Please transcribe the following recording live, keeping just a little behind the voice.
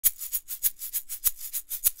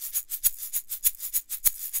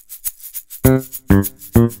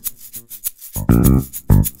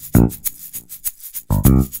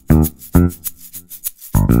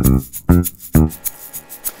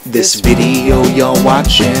This video you're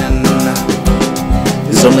watching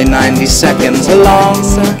is only 90 seconds long.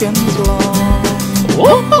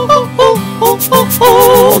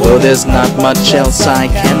 Although there's not much else I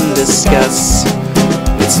can discuss,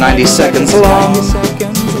 it's 90 seconds long.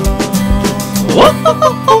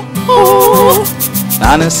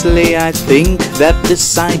 Honestly, I think that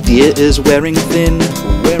this idea is wearing thin.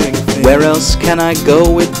 Where else can I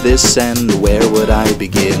go with this, and where would I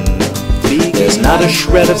begin? There's not a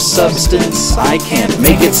shred of substance, I can't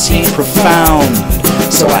make it seem profound.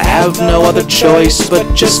 So I have no other choice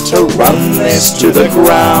but just to run this to the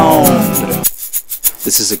ground.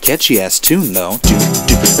 This is a catchy ass tune though.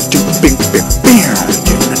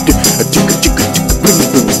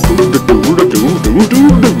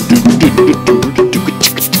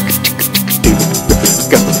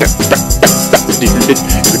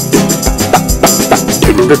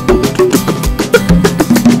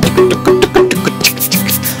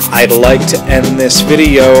 I'd like to end this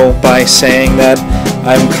video by saying that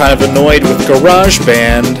I'm kind of annoyed with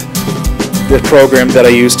GarageBand, the program that I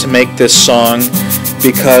use to make this song,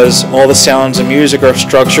 because all the sounds and music are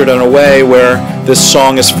structured in a way where this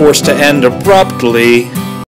song is forced to end abruptly